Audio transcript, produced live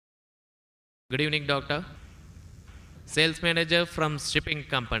Good evening, doctor. Sales manager from shipping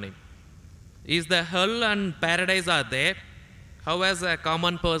company. Is the hell and paradise are there? How as a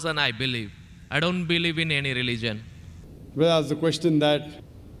common person I believe. I don't believe in any religion. Well, ask the question that,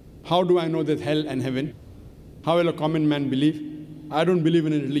 how do I know there's hell and heaven? How will a common man believe? I don't believe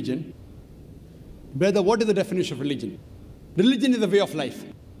in a religion. Brother, what is the definition of religion? Religion is a way of life.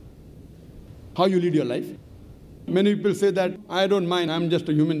 How you lead your life. Many people say that, I don't mind, I'm just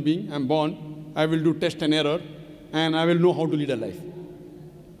a human being, I'm born, I will do test and error, and I will know how to lead a life.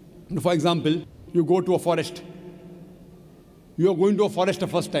 For example, you go to a forest. You are going to a forest the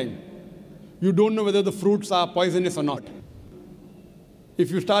first time. You don't know whether the fruits are poisonous or not.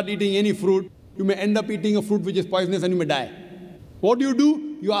 If you start eating any fruit, you may end up eating a fruit which is poisonous and you may die. What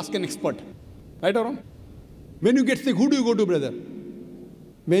do? You ask an expert. Right or wrong? When you get sick, who do you go to, brother?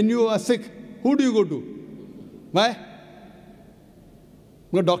 When you are sick, who do you go to? Why?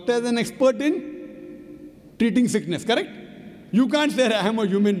 The doctor is an expert in treating sickness, correct? You can't say, I am a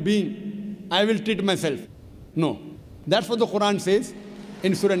human being, I will treat myself. No. That's what the Quran says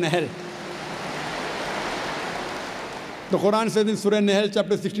in Surah Nahl. The Quran says in Surah Nahl,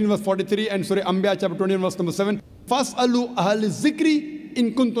 chapter 16, verse 43, and Surah Anbiya, chapter 20, verse number 7, فَاسْأَلُوا أَهْلِ الذِّكْرِ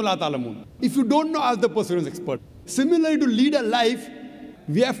إِن كُنتُمْ لَا تَعْلَمُونَ. If you don't know, ask the person who is expert. Similarly, to lead a life,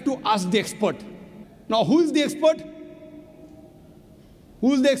 we have to ask the expert. Now, who is the expert?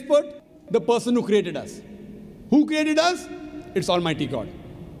 Who is the expert? The person who created us. Who created us? It's Almighty God.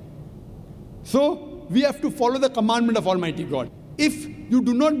 So, we have to follow the commandment of Almighty God. If you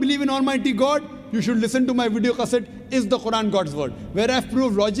do not believe in Almighty God, you should listen to my video cassette, Is the Quran God's Word? Where I have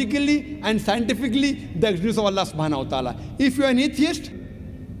proved logically and scientifically the existence of Allah subhanahu wa ta'ala. If you are an atheist,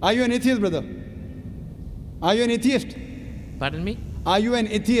 are you an atheist, brother? Are you an atheist? Pardon me? Are you an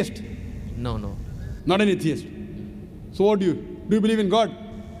atheist? No. Not an atheist. So what do you? Do you believe in God?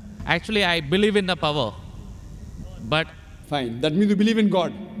 Actually, I believe in the power. But fine. That means you believe in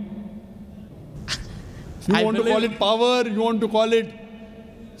God. You want to call it power, you want to call it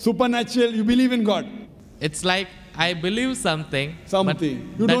supernatural, you believe in God. It's like I believe something.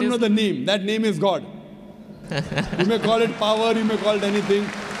 Something. You don't know the name. That name is God. You may call it power, you may call it anything.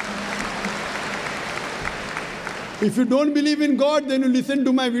 If you don't believe in God, then you listen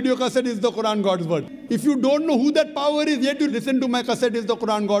to my video cassette, Is the Quran God's Word? If you don't know who that power is, yet you listen to my cassette, Is the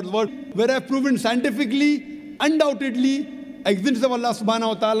Quran God's Word? Where I have proven scientifically, undoubtedly, existence of Allah subhanahu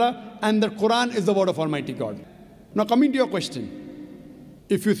wa ta'ala, and the Quran is the word of Almighty God. Now coming to your question,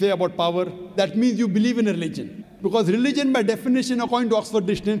 if you say about power, that means you believe in a religion. Because religion by definition, according to Oxford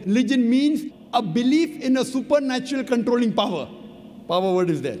Dictionary, religion means a belief in a supernatural controlling power. Power word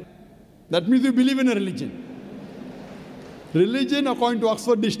is there. That means you believe in a religion. Religion, according to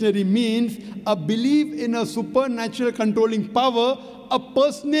Oxford Dictionary, means a belief in a supernatural controlling power, a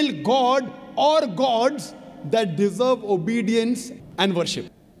personal God or gods that deserve obedience and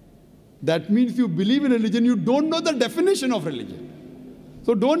worship. That means you believe in religion, you don't know the definition of religion.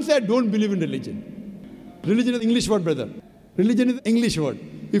 So don't say, I don't believe in religion. Religion is English word, brother. Religion is English word.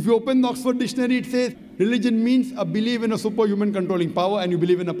 If you open the Oxford Dictionary, it says, religion means a belief in a superhuman controlling power, and you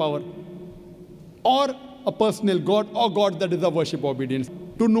believe in a power. Or a personal God or gods that deserve worship or obedience.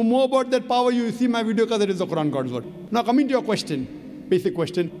 To know more about that power, you see my video because that is the Quran God's Word. Now coming to your question, basic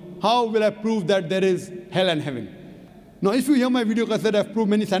question, how will I prove that there is hell and heaven? Now if you hear my video cassette, I've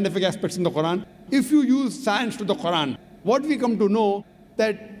proved many scientific aspects in the Quran. If you use science to the Quran, what we come to know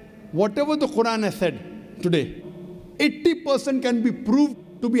that whatever the Quran has said today, 80% can be proved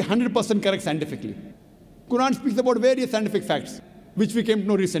to be 100% correct scientifically. Quran speaks about various scientific facts, which we came to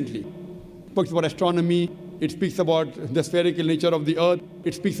know recently. It speaks about astronomy, it speaks about the spherical nature of the earth,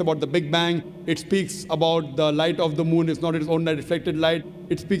 it speaks about the Big Bang, it speaks about the light of the moon is not its own reflected light,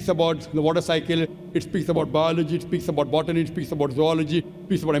 it speaks about the water cycle, it speaks about biology, it speaks about botany, it speaks about zoology, it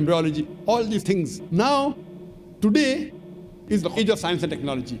speaks about embryology, all these things. Now, today is the age of science and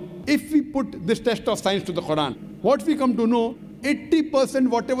technology. If we put this test of science to the Quran, what we come to know, 80%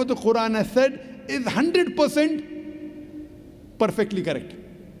 whatever the Quran has said is 100% perfectly correct.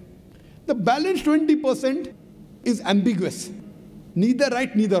 The balance 20% is ambiguous. Neither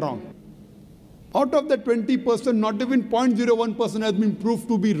right, neither wrong. Out of that 20%, not even 0.01% has been proved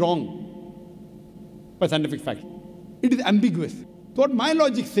to be wrong by scientific fact. It is ambiguous. So what my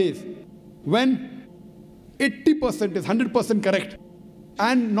logic says, when 80% is 100% correct,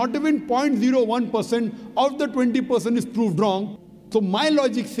 and not even 0.01% of the 20% is proved wrong, so my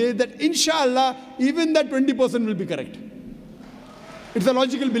logic says that inshallah, even that 20% will be correct. It's a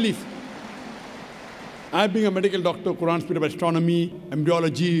logical belief. I being a medical doctor, Quran speaks about astronomy,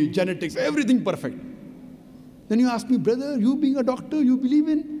 embryology, genetics, everything perfect. Then you ask me, brother, you being a doctor, you believe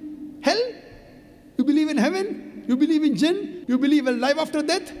in hell? You believe in heaven? You believe in jinn? You believe in life after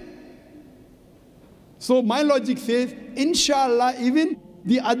death? So my logic says, inshallah, even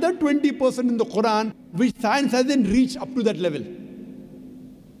the other 20% in the Quran, which science hasn't reached up to that level.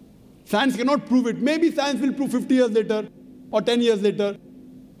 Science cannot prove it. Maybe science will prove 50 years later or 10 years later.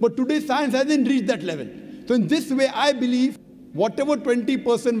 But today science hasn't reached that level. So in this way, I believe whatever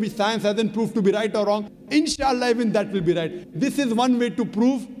 20% which science hasn't proved to be right or wrong, inshallah, even that will be right. This is one way to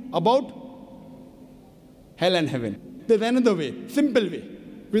prove about hell and heaven. There's another way, simple way,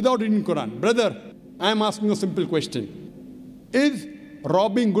 without reading Quran. Brother, I am asking a simple question. Is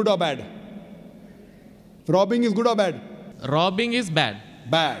robbing good or bad? Robbing is good or bad? Robbing is bad.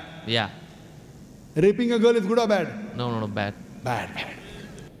 Bad. Yeah. Raping a girl is good or bad? No, bad. Bad.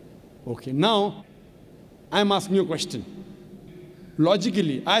 Okay, now I am asking you a question.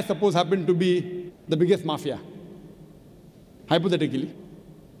 Logically, I suppose happen to be the biggest mafia. Hypothetically.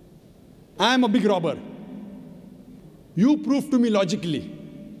 I am a big robber. You prove to me logically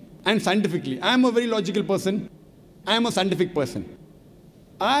and scientifically. I am a very logical person. I am a scientific person.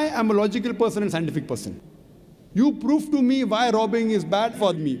 I am a logical person and scientific person. You prove to me why robbing is bad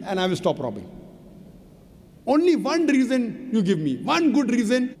for me, and I will stop robbing. Only one reason you give me, one good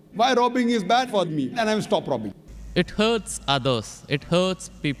reason why robbing is bad for me, and I will stop robbing. It hurts others. It hurts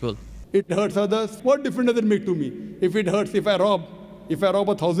people. It hurts others. What difference does it make to me? If it hurts, if I rob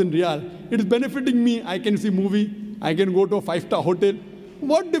 1,000 riyal, it is benefiting me. I can see movie. I can go to a 5-star hotel.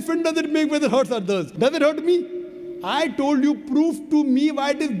 What difference does it make whether it hurts others? Does it hurt me? I told you, prove to me why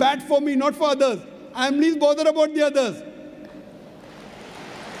it is bad for me, not for others. I am least bothered about the others.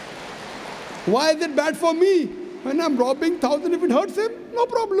 Why is it bad for me? When I'm robbing 1,000, if it hurts him, no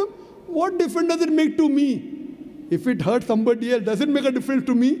problem. What difference does it make to me? If it hurts somebody else, does it make a difference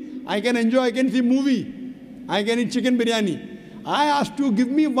to me? I can enjoy, I can see movie. I can eat chicken biryani. I asked you, give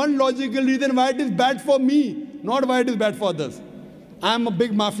me one logical reason why it is bad for me, not why it is bad for others. I am a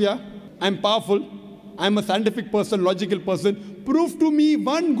big mafia. I am powerful. I am a scientific person, logical person. Prove to me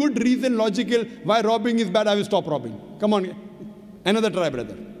one good reason, logical, why robbing is bad. I will stop robbing. Come on. Another try,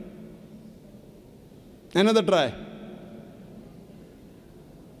 brother. Another try.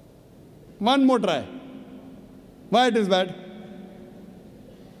 One more try. Why it is bad?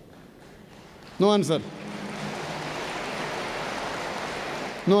 No answer.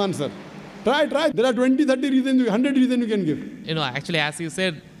 No answer. Try. There are 20, 30 reasons, 100 reasons you can give. Actually, as you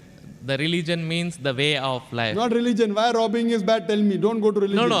said, the religion means the way of life. Not religion. Why robbing is bad? Tell me. Don't go to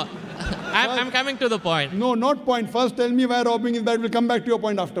religion. No. I'm coming to the point. No, not point. First tell me why robbing is bad. We'll come back to your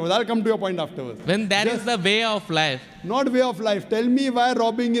point afterwards. I'll come to your point afterwards. When that is the way of life. Not way of life. Tell me why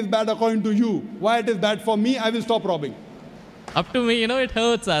robbing is bad according to you. Why it is bad for me, I will stop robbing. Up to me, it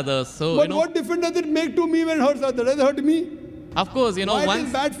hurts others. So, but what difference does it make to me when it hurts others? Does it hurt me? Of course, why it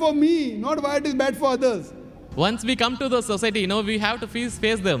is bad for me, not why it is bad for others. Once we come to the society, we have to face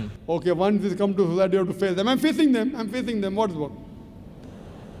them. Okay, once we come to society, you have to face them. I'm facing them. What is what?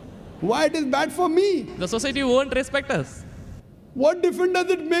 Why it is bad for me? The society won't respect us. What difference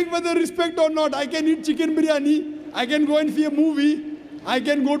does it make whether respect or not? I can eat chicken biryani. I can go and see a movie. I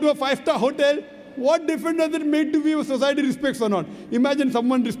can go to a 5-star hotel. What difference does it make to me if society respects or not? Imagine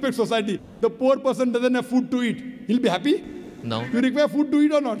someone respects society. The poor person doesn't have food to eat. He'll be happy? No. You require food to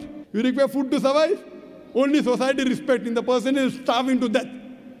eat or not? You require food to survive? Only society respecting. The person is starving to death.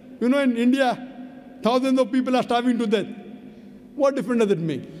 In India, thousands of people are starving to death. What difference does it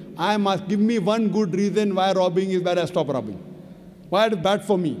make? I must give me one good reason why robbing is bad. I stop robbing. Why it is bad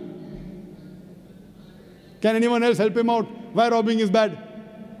for me? Can anyone else help him out? Why robbing is bad?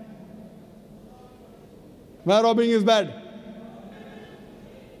 Why robbing is bad?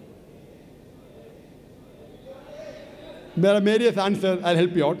 There are various answers. I'll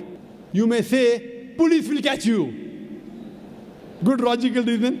help you out. You may say, police will catch you. Good logical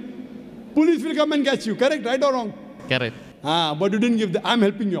reason. Police will come and catch you. Correct, right or wrong? Correct. But you didn't give the, I'm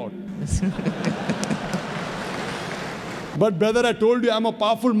helping you out. But brother, I told you I'm a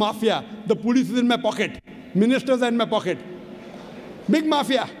powerful mafia. The police is in my pocket. Ministers are in my pocket. Big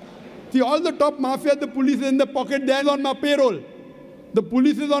mafia. See, all the top mafia, the police is in the pocket. They are on my payroll. The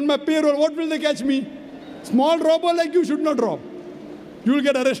police is on my payroll. What will they catch me? Small robber like you should not rob. You will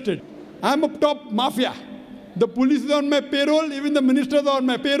get arrested. I'm a top mafia. The police is on my payroll. Even the ministers are on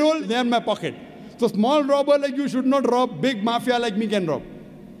my payroll. They are in my pocket. So small robber like you should not rob. Big mafia like me can rob.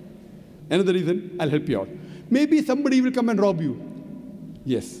 Another reason, I'll help you out. Maybe somebody will come and rob you.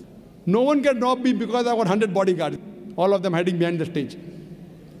 Yes. No one can rob me because I've got 100 bodyguards. All of them hiding behind the stage.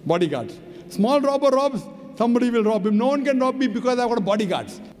 Bodyguards. Small robber robs, somebody will rob him. No one can rob me because I've got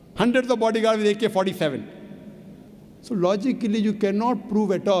bodyguards. Hundreds of bodyguards with AK-47. So logically, you cannot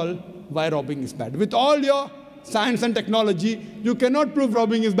prove at all why robbing is bad. With all your science and technology, you cannot prove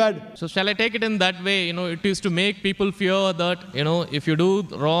robbing is bad. So shall I take it in that way? It is to make people fear that, if you do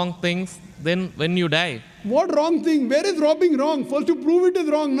wrong things, then when you die. What wrong thing? Where is robbing wrong? First you prove it is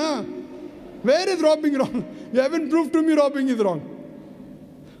wrong, na? Where is robbing wrong? You haven't proved to me robbing is wrong.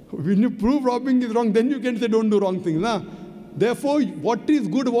 When you prove robbing is wrong, then you can say don't do wrong things, na? Therefore, what is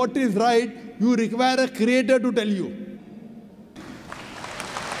good, what is right, you require a creator to tell you.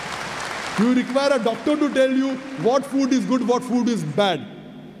 You require a doctor to tell you what food is good, what food is bad.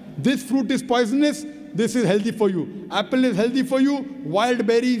 This fruit is poisonous, this is healthy for you. Apple is healthy for you, wild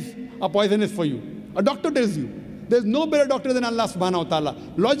berries are poisonous for you. A doctor tells you. There's no better doctor than Allah subhanahu wa ta'ala.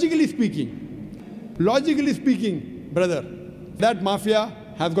 Logically speaking, brother, that mafia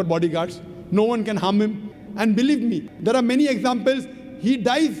has got bodyguards. No one can harm him. And believe me, there are many examples. He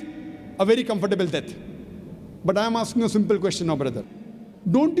dies a very comfortable death. But I am asking a simple question now, brother.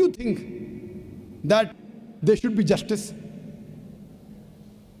 Don't you think that there should be justice?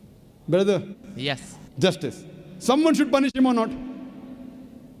 Brother? Yes. Justice. Someone should punish him or not?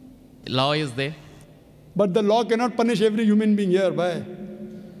 Law is there. But the law cannot punish every human being here. Why?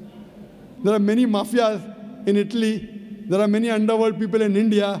 There are many mafias in Italy. There are many underworld people in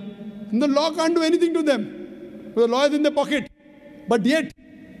India. And the law can't do anything to them. The law is in their pocket. But yet,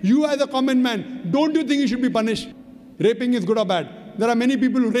 you as a common man, don't you think you should be punished? Raping is good or bad? There are many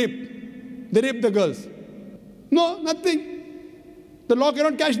people who rape. They rape the girls. No, nothing. The law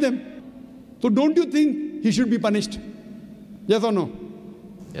cannot catch them. So don't you think he should be punished? Yes or no?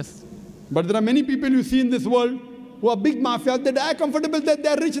 Yes. But there are many people you see in this world who are big mafias. They die comfortable, that they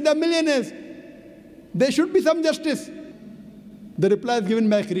are rich, they are millionaires. There should be some justice. The reply is given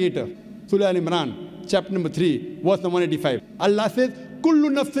by Creator. Surah Al-Imran, chapter number 3, verse number 185. Allah says, Kullu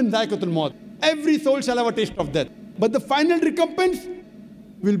nafsin dhaikatul maut. Every soul shall have a taste of death. But the final recompense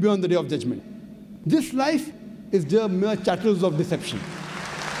will be on the day of judgment. This life is just mere chattels of deception.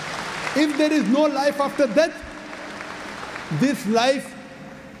 If there is no life after death, this life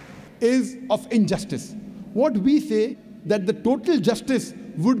is of injustice. What we say that the total justice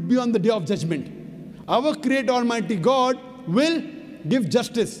would be on the day of judgment. Our Creator Almighty God will give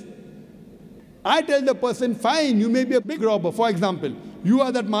justice. I tell the person, fine, you may be a big robber. For example, you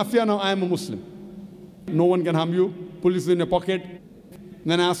are that mafia, now I am a Muslim. No one can harm you. Police is in your pocket.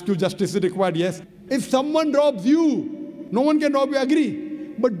 Then I ask you, justice is required? Yes. If someone robs you, no one can rob you,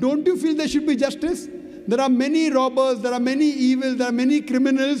 agree. But don't you feel there should be justice? There are many robbers, there are many evils, there are many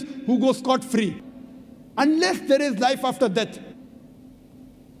criminals who go scot-free. Unless there is life after death.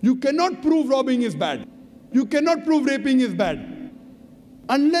 You cannot prove robbing is bad. You cannot prove raping is bad.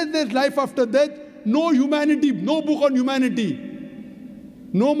 Unless there is life after death, no humanity, no book on humanity,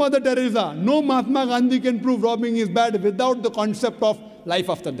 no Mother Teresa, no Mahatma Gandhi can prove robbing is bad without the concept of life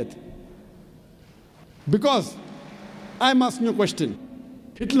after death. Because I am asking you a question.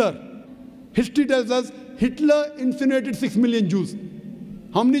 Hitler. History tells us Hitler incinerated 6 million Jews.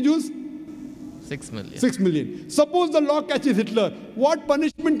 How many Jews? 6 million. 6 million. Suppose the law catches Hitler. What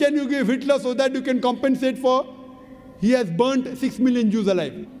punishment can you give Hitler so that you can compensate for? He has burnt 6 million Jews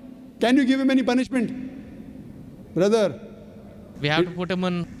alive. Can you give him any punishment? Brother. We have to put him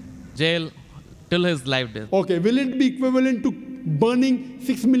in jail till his life death. Okay, will it be equivalent to burning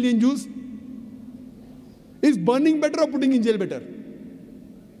 6 million Jews? Is burning better or putting in jail better?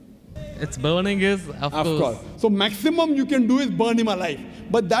 It's burning is, of course. So maximum you can do is burn him alive.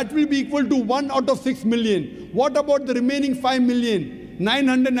 But that will be equal to 1 out of 6 million. What about the remaining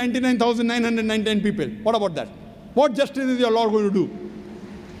 5,999,999 people? What about that? What justice is your Lord going to do?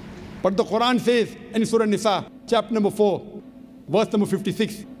 But the Quran says in Surah Nisa, chapter number 4, verse number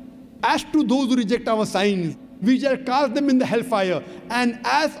 56, as to those who reject our signs, we shall cast them in the hellfire, and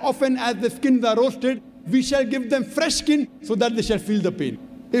as often as the skins are roasted, we shall give them fresh skin so that they shall feel the pain.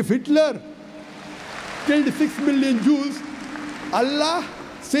 If Hitler killed 6 million Jews, Allah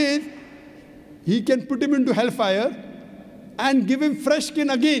says He can put him into hellfire and give him fresh skin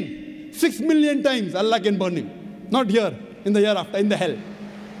again. 6 million times Allah can burn him. Not here, in the hereafter, in the hell.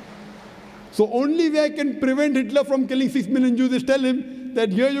 So only way I can prevent Hitler from killing 6 million Jews is tell him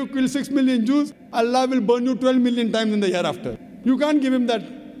that here you kill 6 million Jews, Allah will burn you 12 million times in the hereafter. You can't give him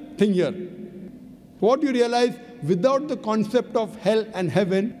that thing here. What you realize, without the concept of hell and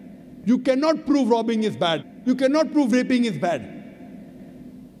heaven, you cannot prove robbing is bad. You cannot prove raping is bad.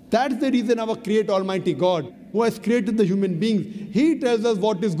 That's the reason our Creator Almighty God, who has created the human beings, He tells us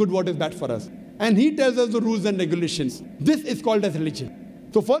what is good, what is bad for us. And He tells us the rules and regulations. This is called as religion.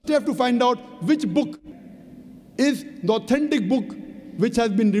 So first you have to find out which book is the authentic book which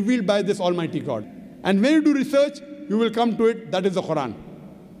has been revealed by this Almighty God. And when you do research, you will come to it, that is the Quran.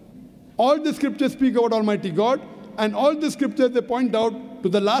 All the scriptures speak about Almighty God, and all the scriptures, they point out to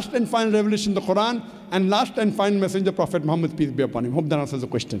the last and final revelation, the Quran, and last and final messenger, Prophet Muhammad, peace be upon him. Hope that answers the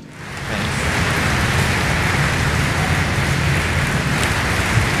question. Thanks.